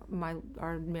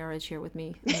our marriage here with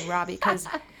me and Robbie,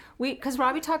 because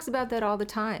Robbie talks about that all the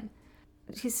time.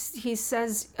 He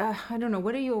says, I don't know,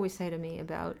 what do you always say to me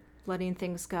about letting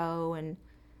things go and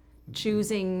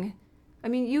choosing? I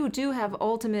mean, you do have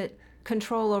ultimate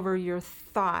control over your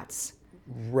thoughts.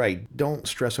 Right. Don't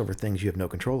stress over things you have no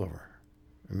control over.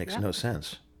 It makes no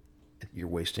sense. You're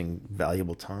wasting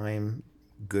valuable time,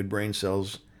 good brain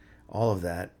cells, all of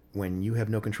that, when you have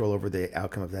no control over the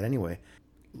outcome of that anyway.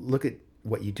 Look at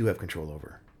what you do have control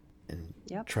over and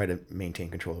try to maintain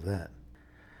control of that.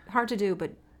 Hard to do,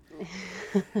 but...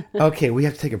 Okay, we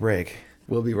have to take a break.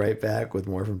 We'll be right back with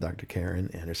more from Dr. Karin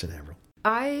Anderson Abrell.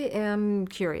 I am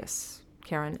curious,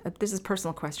 Karin. This is a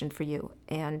personal question for you,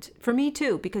 and for me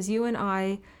too, because you and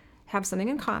I have something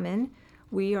in common.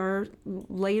 We are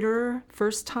later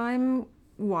first-time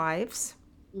wives.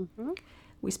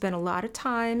 We spent a lot of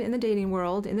time in the dating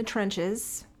world, in the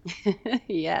trenches.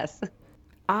 Yes.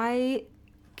 I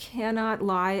cannot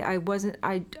lie.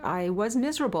 I was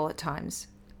miserable at times.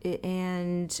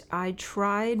 And I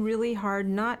tried really hard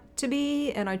not to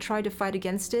be, and I tried to fight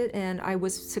against it, and I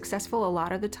was successful a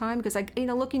lot of the time because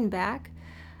looking back,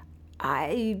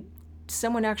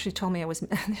 someone actually told me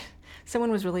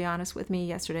someone was really honest with me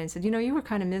yesterday and said, you were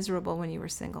kind of miserable when you were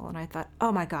single. And I thought,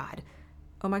 oh my God,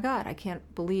 I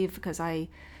can't believe, because I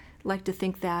like to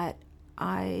think that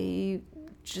I'm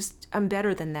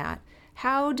better than that.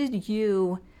 How did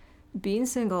you, being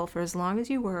single for as long as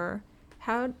you were,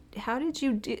 how did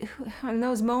you do in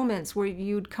those moments where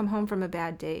you'd come home from a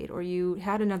bad date or you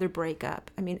had another breakup?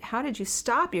 I mean, how did you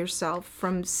stop yourself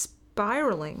from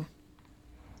spiraling?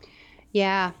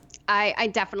 Yeah, I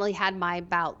definitely had my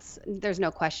bouts. There's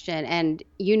no question. And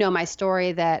you know my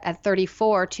story that at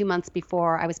 34, 2 months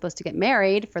before I was supposed to get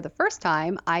married for the first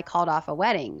time, I called off a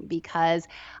wedding because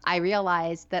I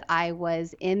realized that I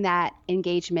was in that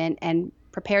engagement and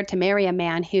prepared to marry a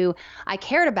man who I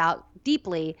cared about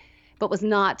deeply, but was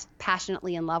not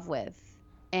passionately in love with.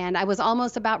 And I was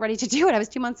almost about ready to do it. I was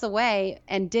 2 months away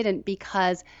and didn't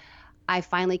because I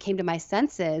finally came to my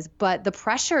senses. But the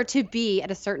pressure to be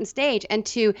at a certain stage and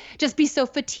to just be so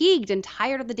fatigued and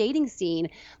tired of the dating scene.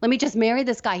 Let me just marry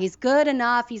this guy. He's good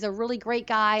enough. He's a really great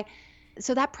guy.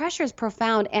 So that pressure is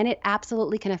profound, and it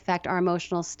absolutely can affect our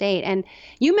emotional state. And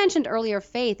you mentioned earlier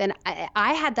faith, and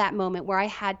I had that moment where I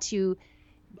had to,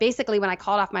 basically, when I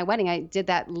called off my wedding, I did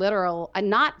that literal,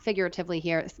 not figuratively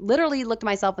here, literally looked at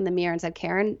myself in the mirror and said,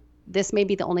 Karin, this may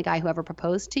be the only guy who ever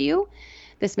proposed to you.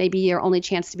 This may be your only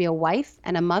chance to be a wife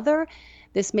and a mother.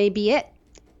 This may be it.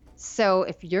 So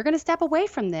if you're going to step away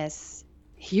from this,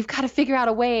 you've got to figure out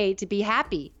a way to be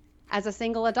happy as a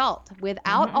single adult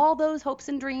without all those hopes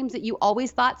and dreams that you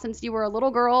always thought since you were a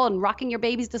little girl and rocking your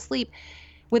babies to sleep,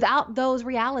 without those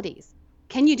realities.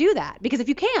 Can you do that? Because if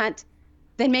you can't,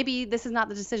 then maybe this is not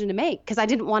the decision to make, because I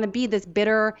didn't want to be this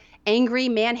bitter, angry,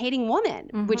 man-hating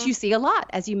woman, which you see a lot,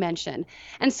 as you mentioned.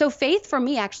 And so faith for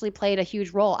me actually played a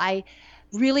huge role. I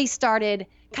really started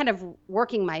kind of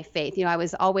working my faith. I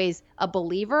was always a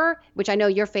believer, which I know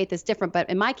your faith is different, but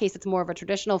in my case, it's more of a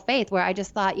traditional faith where I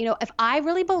just thought, if I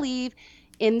really believe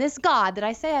in this God that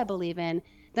I say I believe in,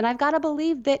 then I've got to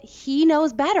believe that he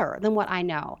knows better than what I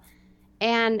know.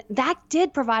 And that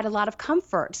did provide a lot of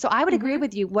comfort. So I would agree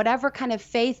with you, whatever kind of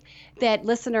faith that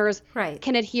listeners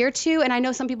can adhere to. And I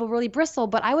know some people really bristle,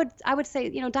 but I would say,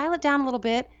 dial it down a little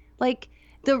bit. Like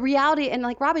the reality, and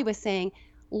like Robbie was saying,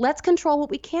 let's control what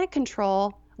we can't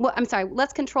control.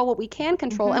 Let's control what we can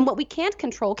control. And what we can't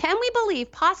control, can we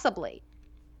believe possibly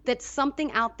that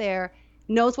something out there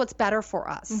knows what's better for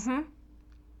us?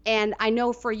 And I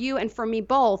know for you and for me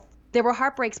both, there were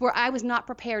heartbreaks where I was not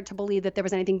prepared to believe that there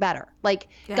was anything better. Like,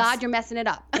 God, you're messing it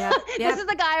up. This is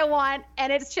the guy I want,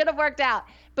 and it should have worked out.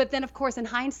 But then, of course, in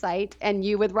hindsight, and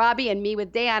you with Robbie and me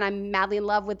with Dan, I'm madly in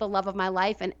love with the love of my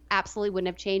life and absolutely wouldn't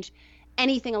have changed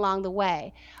anything along the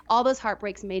way. All those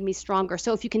heartbreaks made me stronger.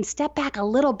 So if you can step back a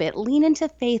little bit, lean into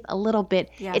faith a little bit,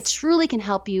 it truly can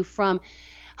help you from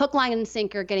hook, line, and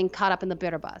sinker getting caught up in the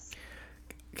bitter bus.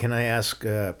 Can I ask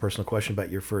a personal question about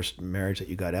your first marriage that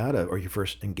you got out of, or your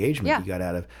first engagement you got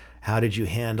out of? How did you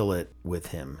handle it with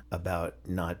him about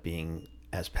not being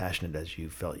as passionate as you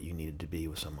felt you needed to be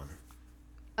with someone?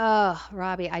 Oh,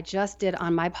 Robbie, I just did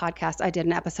on my podcast, I did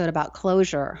an episode about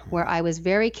closure where I was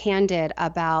very candid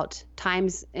about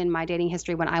times in my dating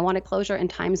history when I wanted closure and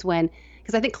times when,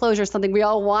 because I think closure is something we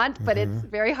all want, but it's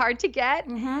very hard to get.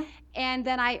 And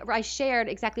then I shared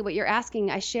exactly what you're asking.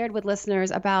 I shared with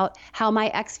listeners about how my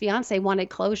ex-fiance wanted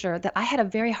closure, that I had a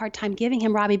very hard time giving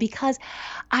him, Robbie, because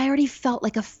I already felt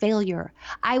like a failure.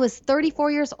 I was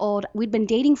 34 years old. We'd been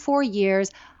dating 4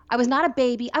 years. I was not a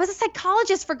baby. I was a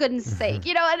psychologist, for goodness sake,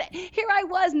 and here I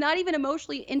was, not even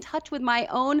emotionally in touch with my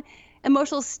own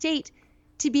emotional state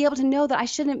to be able to know that I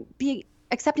shouldn't be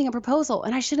accepting a proposal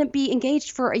and I shouldn't be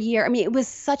engaged for a year. I mean, it was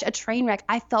such a train wreck.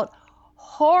 I felt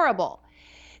horrible.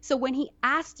 So when he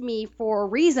asked me for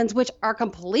reasons, which are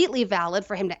completely valid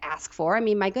for him to ask for, I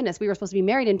mean, my goodness, we were supposed to be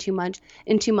married in 2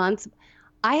 months.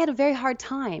 I had a very hard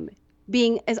time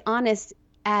being as honest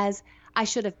as I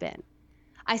should have been.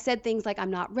 I said things like, I'm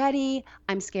not ready.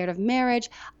 I'm scared of marriage.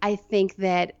 I think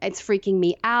that it's freaking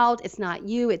me out. It's not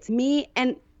you, it's me.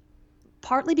 And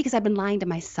partly because I've been lying to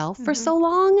myself for so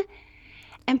long,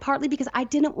 and partly because I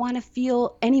didn't want to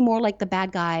feel any more like the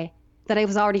bad guy that I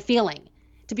was already feeling.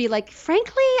 To be like,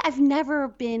 frankly, I've never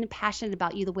been passionate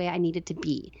about you the way I needed to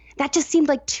be. That just seemed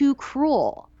like too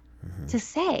cruel to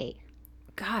say.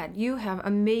 God, you have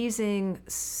amazing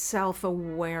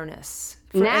self-awareness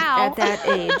now at that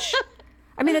age.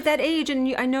 I mean, at that age,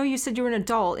 and I know you said you were an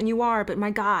adult, and you are, but my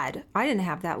God, I didn't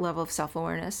have that level of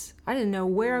self-awareness. I didn't know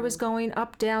where I was going,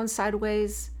 up, down,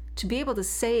 sideways. To be able to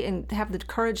say and have the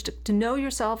courage to know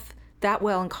yourself that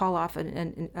well and call off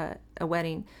a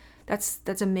wedding,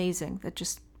 that's amazing. That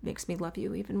just makes me love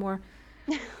you even more.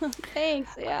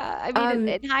 Thanks. Yeah. I mean,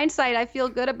 in hindsight, I feel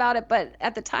good about it, but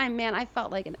at the time, man, I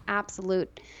felt like an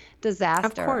absolute disaster.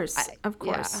 Of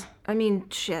course. Yeah. I mean,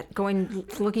 shit,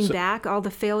 looking back, all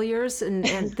the failures and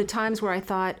the times where I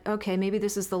thought, okay, maybe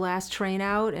this is the last train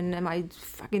out, and am I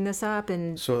fucking this up?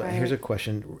 And so here's a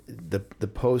question. The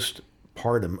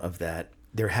postpartum of that,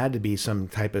 there had to be some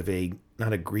type of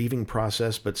not a grieving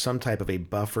process, but some type of a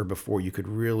buffer before you could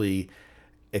really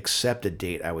accept a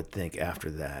date, I would think, after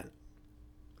that.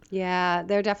 Yeah,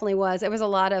 there definitely was. It was a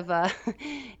lot of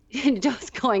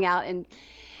just going out and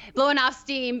blowing off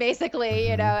steam, basically.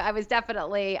 You know, I was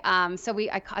definitely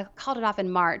I called it off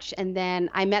in March, and then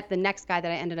I met the next guy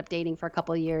that I ended up dating for a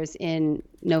couple of years in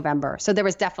November. So there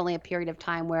was definitely a period of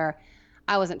time where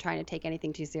I wasn't trying to take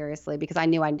anything too seriously, because I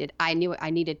knew I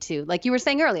needed to, like you were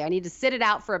saying earlier, I need to sit it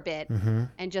out for a bit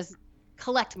and just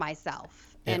collect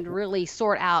myself and really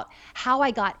sort out how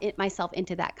I got myself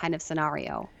into that kind of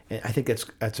scenario. And I think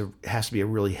has to be a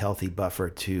really healthy buffer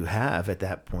to have at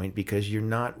that point, because you're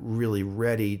not really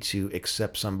ready to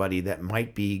accept somebody that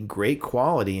might be great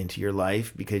quality into your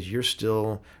life, because you're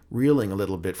still reeling a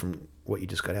little bit from what you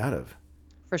just got out of.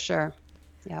 For sure.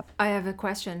 Yep. I have a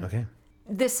question. Okay.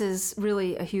 This is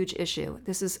really a huge issue.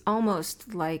 This is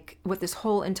almost like what this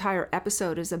whole entire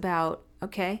episode is about.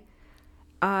 Okay.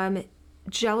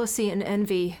 Jealousy and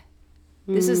envy.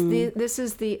 This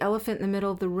is the elephant in the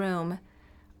middle of the room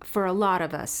for a lot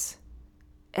of us,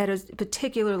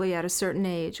 particularly at a certain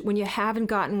age, when you haven't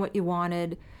gotten what you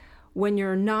wanted, when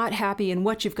you're not happy in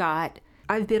what you've got.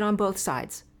 I've been on both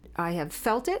sides. I have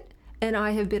felt it, and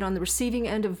I have been on the receiving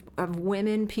end of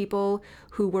women, people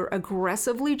who were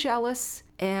aggressively jealous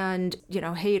and,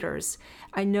 haters.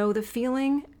 I know the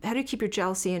feeling. How do you keep your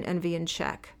jealousy and envy in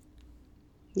check?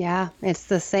 Yeah, it's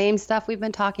the same stuff we've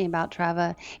been talking about,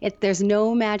 Treva. There's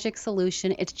no magic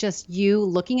solution. It's just you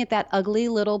looking at that ugly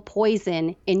little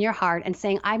poison in your heart and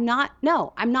saying, I'm not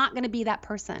going to be that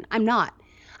person. I'm not.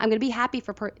 I'm going to be happy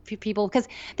for people, because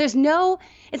it's not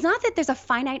that there's a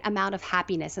finite amount of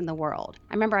happiness in the world.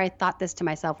 I remember I thought this to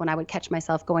myself when I would catch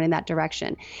myself going in that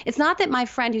direction. It's not that my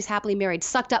friend who's happily married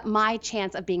sucked up my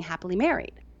chance of being happily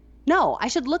married. No, I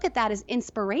should look at that as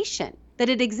inspiration, that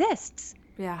it exists.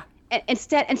 Yeah. But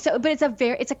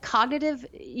it's a cognitive,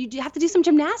 you have to do some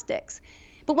gymnastics.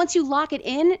 But once you lock it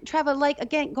in, Treva, like,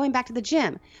 again, going back to the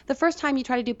gym, the first time you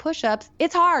try to do push-ups,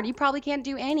 it's hard. You probably can't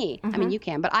do any. I mean, you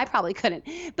can, but I probably couldn't.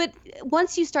 But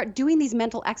once you start doing these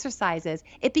mental exercises,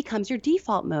 it becomes your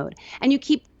default mode. And you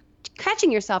keep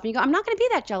catching yourself and you go, I'm not going to be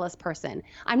that jealous person.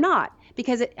 I'm not,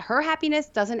 because her happiness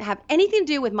doesn't have anything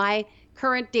to do with my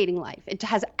current dating life. It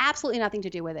has absolutely nothing to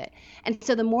do with it. And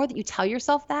so the more that you tell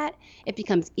yourself that, it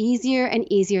becomes easier and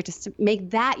easier to make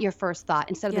that your first thought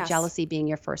instead of the jealousy being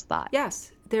your first thought.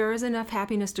 Yes, there is enough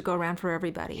happiness to go around for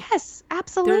everybody. Yes,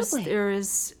 absolutely. There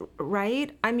is,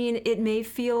 right? I mean, it may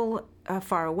feel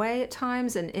far away at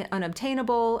times and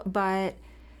unobtainable, but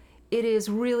it is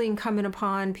really incumbent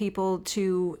upon people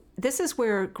to, this is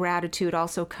where gratitude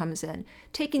also comes in.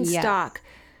 Taking stock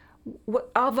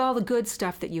of all the good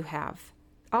stuff that you have,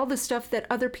 all the stuff that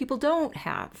other people don't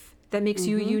have that makes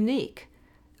you unique.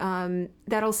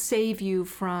 That'll save you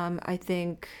from, I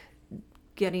think,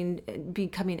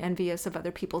 becoming envious of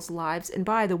other people's lives. And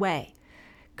by the way,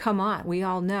 come on, we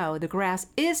all know the grass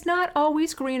is not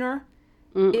always greener.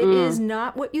 It is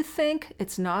not what you think.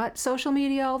 It's not social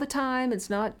media all the time. It's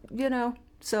not,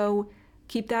 so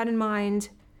keep that in mind.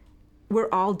 We're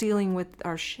all dealing with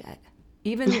our shit.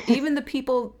 Even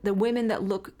the women that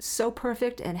look so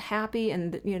perfect and happy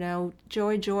and,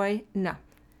 joy, no.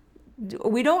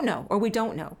 We don't know, or we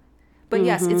don't know. But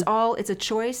yes, it's a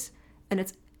choice, and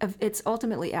it's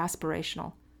ultimately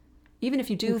aspirational. Even if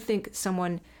you do think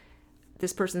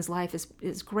this person's life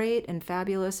is great and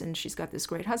fabulous, and she's got this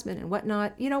great husband and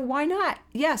whatnot, why not?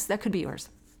 Yes, that could be yours.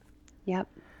 Yep.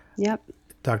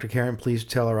 Dr. Karin, please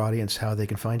tell our audience how they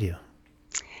can find you.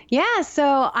 Yeah,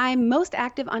 so I'm most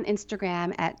active on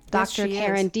Instagram at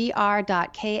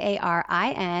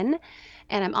drkarindr.karin.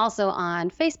 And I'm also on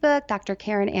Facebook, Dr.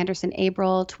 Karin Anderson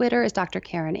Abrell. Twitter is Dr.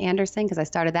 Karin Anderson, because I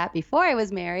started that before I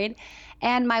was married.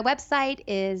 And my website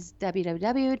is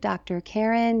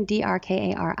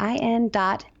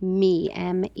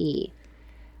www.drkarin.me.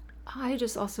 I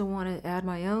just also want to add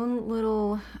my own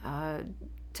little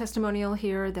testimonial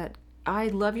here that I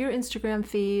love your Instagram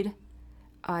feed.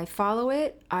 I follow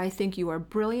it. I think you are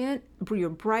brilliant. You're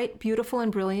bright, beautiful,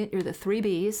 and brilliant. You're the 3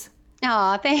 Bs.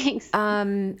 Oh, thanks.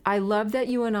 I love that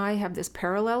you and I have this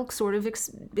parallel sort of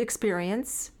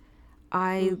experience.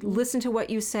 I listen to what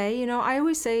you say. You know, I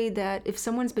always say that if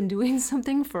someone's been doing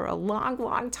something for a long,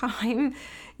 long time,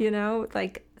 you know,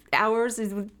 like hours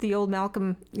is the old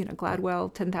Malcolm, you know,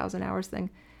 Gladwell 10,000 hours thing.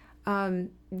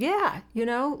 Yeah, you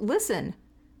know, listen,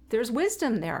 there's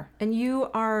wisdom there, and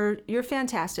you're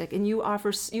fantastic, and you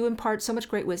impart so much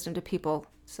great wisdom to people.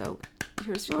 So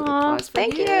here's your little applause for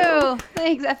thank you.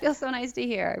 Thanks. That feels so nice to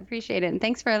hear. I appreciate it. And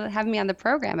thanks for having me on the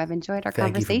program. I've enjoyed our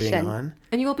conversation. Thank you for being on.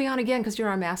 And you will be on again because you're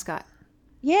our mascot.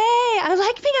 Yay! I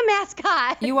like being a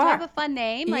mascot. You Do are. you have a fun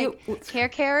name,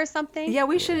 like Care or something? Yeah,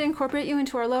 we should incorporate you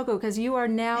into our logo because you are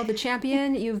now the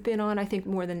champion. You've been on, I think,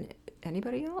 more than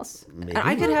anybody else. Maybe. And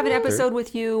I could have an episode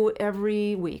with you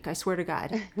every week. I swear to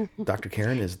God. Dr.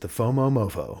 Karin is the FOMO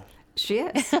mofo. She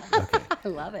is. Okay. I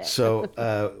love it. So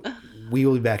we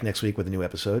will be back next week with a new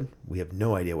episode. We have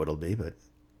no idea what it'll be, but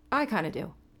I kind of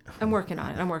do. I'm working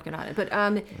on it.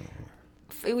 But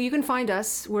you can find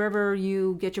us wherever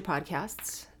you get your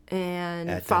podcasts and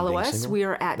At follow us. We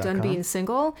are at Done Being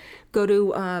Single. Go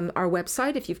to our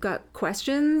website if you've got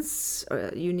questions,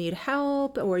 or you need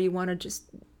help, or you want to just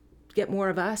get more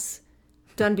of us.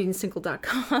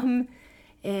 donebeingsingle.com.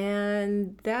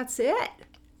 And that's it.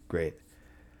 great.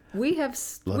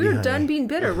 We're done being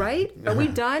bitter, right? Are we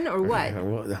done or what?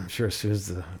 Well, I'm sure as soon as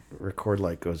the record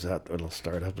light goes out, it'll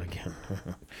start up again.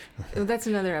 That's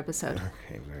another episode.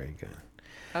 Okay, very good.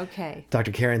 Okay.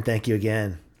 Dr. Karin, thank you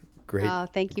again. Great. Oh,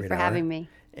 thank you great for hour. having me.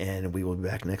 And we will be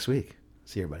back next week.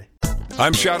 See you, everybody.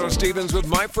 I'm Shadow Stevens with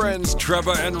my friends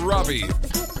Trevor and Robbie.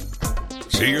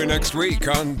 See you next week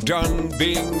on Done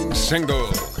Being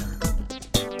Single.